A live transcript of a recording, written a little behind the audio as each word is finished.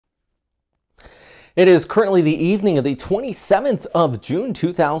It is currently the evening of the 27th of June,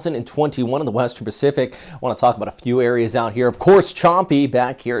 2021 in the Western Pacific. I want to talk about a few areas out here. Of course, Champi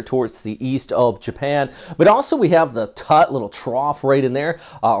back here towards the east of Japan. But also we have the Tut little trough right in there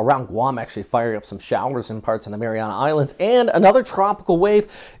around Guam, actually firing up some showers in parts of the Mariana Islands. And another tropical wave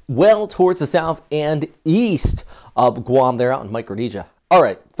well towards the south and east of Guam there out in Micronesia. All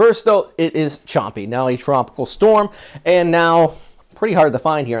right, first though, it is Champi, now a tropical storm, and now pretty hard to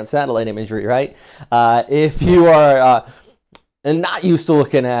find here on satellite imagery, right? If you are not used to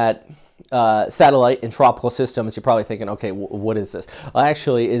looking at satellite and tropical systems, you're probably thinking, okay, what is this? Well,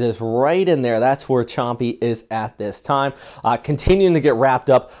 actually, it is right in there. That's where Champi is at this time. Continuing to get wrapped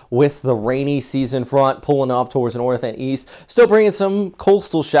up with the rainy season front, pulling off towards the north and east. Still bringing some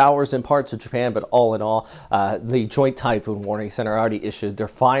coastal showers in parts of Japan, but all in all, the Joint Typhoon Warning Center already issued their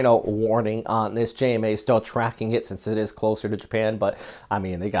final warning on this. JMA is still tracking it since it is closer to Japan, but I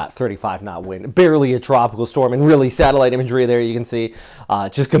mean, they got 35 knot wind, barely a tropical storm, and really satellite imagery there you can see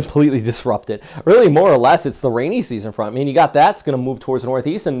just completely disrupted. Really, more or less, it's the rainy season front. I mean, you got that's going to move towards the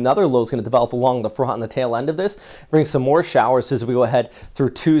northeast, and another low is going to develop along the front and the tail end of this, bring some more showers as we go ahead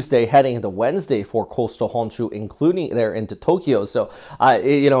through Tuesday, heading into Wednesday for coastal Honshu, including there into Tokyo. So,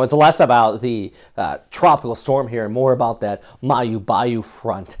 you know, it's less about the tropical storm here and more about that Mayu Bayu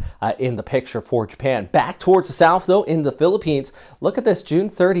front in the picture for Japan. Back towards the south, though, in the Philippines, look at this, June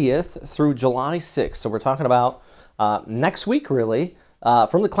 30th through July 6th. So we're talking about next week, really.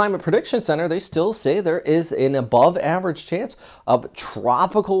 From the Climate Prediction Center, they still say there is an above average chance of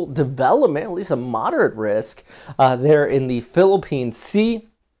tropical development, at least a moderate risk, there in the Philippine Sea.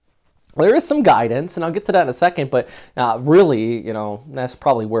 There is some guidance, and I'll get to that in a second, but really, you know, that's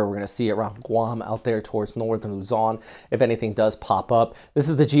probably where we're going to see it around Guam out there towards northern Luzon, if anything does pop up. This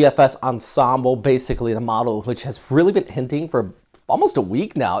is the GFS Ensemble, basically the model, which has really been hinting for almost a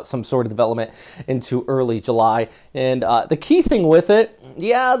week now at some sort of development into early July. And the key thing with it,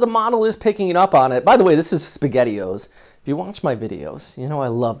 yeah, the model is picking it up on it. By the way, this is SpaghettiOs. If you watch my videos, you know I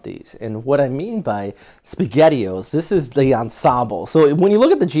love these. And what I mean by SpaghettiOs, this is the ensemble. So when you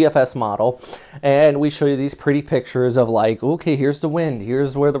look at the GFS model, and we show you these pretty pictures of like, okay, here's the wind,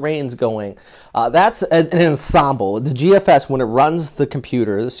 here's where the rain's going. That's an ensemble. The GFS, when it runs the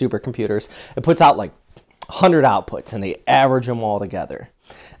computer, the supercomputers, it puts out like 100 outputs, and they average them all together.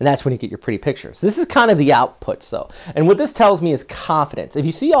 And that's when you get your pretty pictures. This is kind of the outputs, though. And what this tells me is confidence. If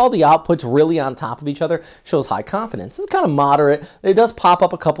you see all the outputs really on top of each other, shows high confidence. It's kind of moderate. It does pop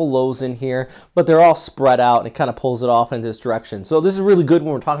up a couple lows in here, but they're all spread out, and it kind of pulls it off in this direction. So this is really good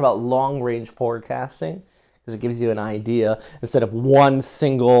when we're talking about long-range forecasting, because it gives you an idea. Instead of one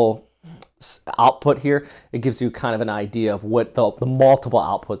single output here, it gives you kind of an idea of what the multiple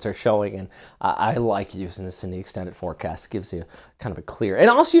outputs are showing, and I like using this in the extended forecast. It gives you kind of a clear, and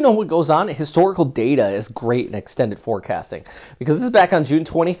also, you know what goes on, historical data is great in extended forecasting, because this is back on June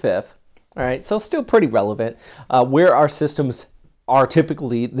 25th. All right, so still pretty relevant where our systems are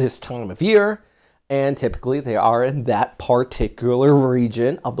typically this time of year, and typically they are in that particular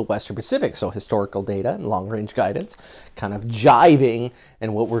region of the Western Pacific. So historical data and long-range guidance kind of jiving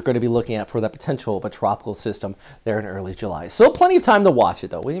and what we're going to be looking at for the potential of a tropical system there in early July. So plenty of time to watch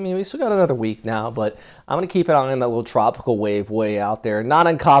it, though. I mean, we still got another week now, but I'm going to keep it on that little tropical wave way out there. Not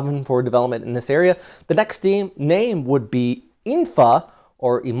uncommon for development in this area. The next name would be Infa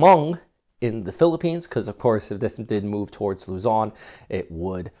or Imong in the Philippines, because, of course, if this did move towards Luzon, it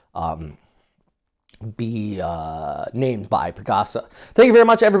would be named by Pagasa. Thank you very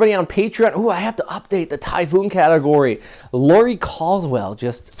much, everybody on Patreon. Ooh, I have to update the typhoon category. Lori Caldwell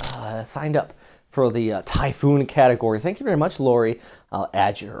just signed up for the typhoon category. Thank you very much, Lori. I'll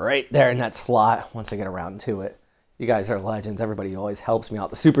add you right there in that slot once I get around to it. You guys are legends. Everybody always helps me out.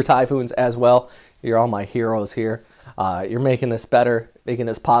 The super typhoons as well. You're all my heroes here. You're making this better, making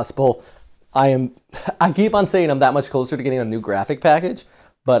this possible. I keep on saying I'm that much closer to getting a new graphic package,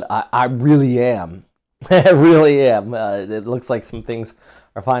 but I really am. I really am. It looks like some things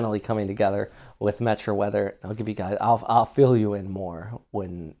are finally coming together with Metro Weather. I'll give you guys, I'll fill you in more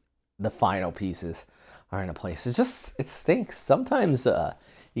when the final pieces are in a place. It stinks. Sometimes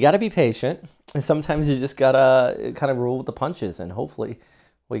you got to be patient, and sometimes you just got to kind of roll with the punches, and hopefully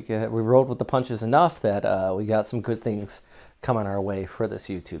we rolled with the punches enough that we got some good things coming our way for this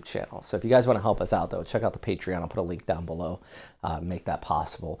YouTube channel. So if you guys want to help us out, though, check out the Patreon. I'll put a link down below. Make that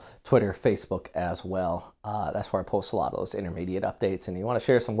possible. Twitter, Facebook as well. That's where I post a lot of those intermediate updates. And you want to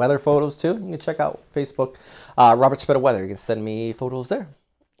share some weather photos too, you can check out Facebook. Robert Spetta Weather. You can send me photos there.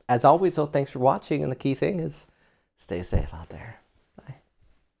 As always, though, thanks for watching. And the key thing is stay safe out there.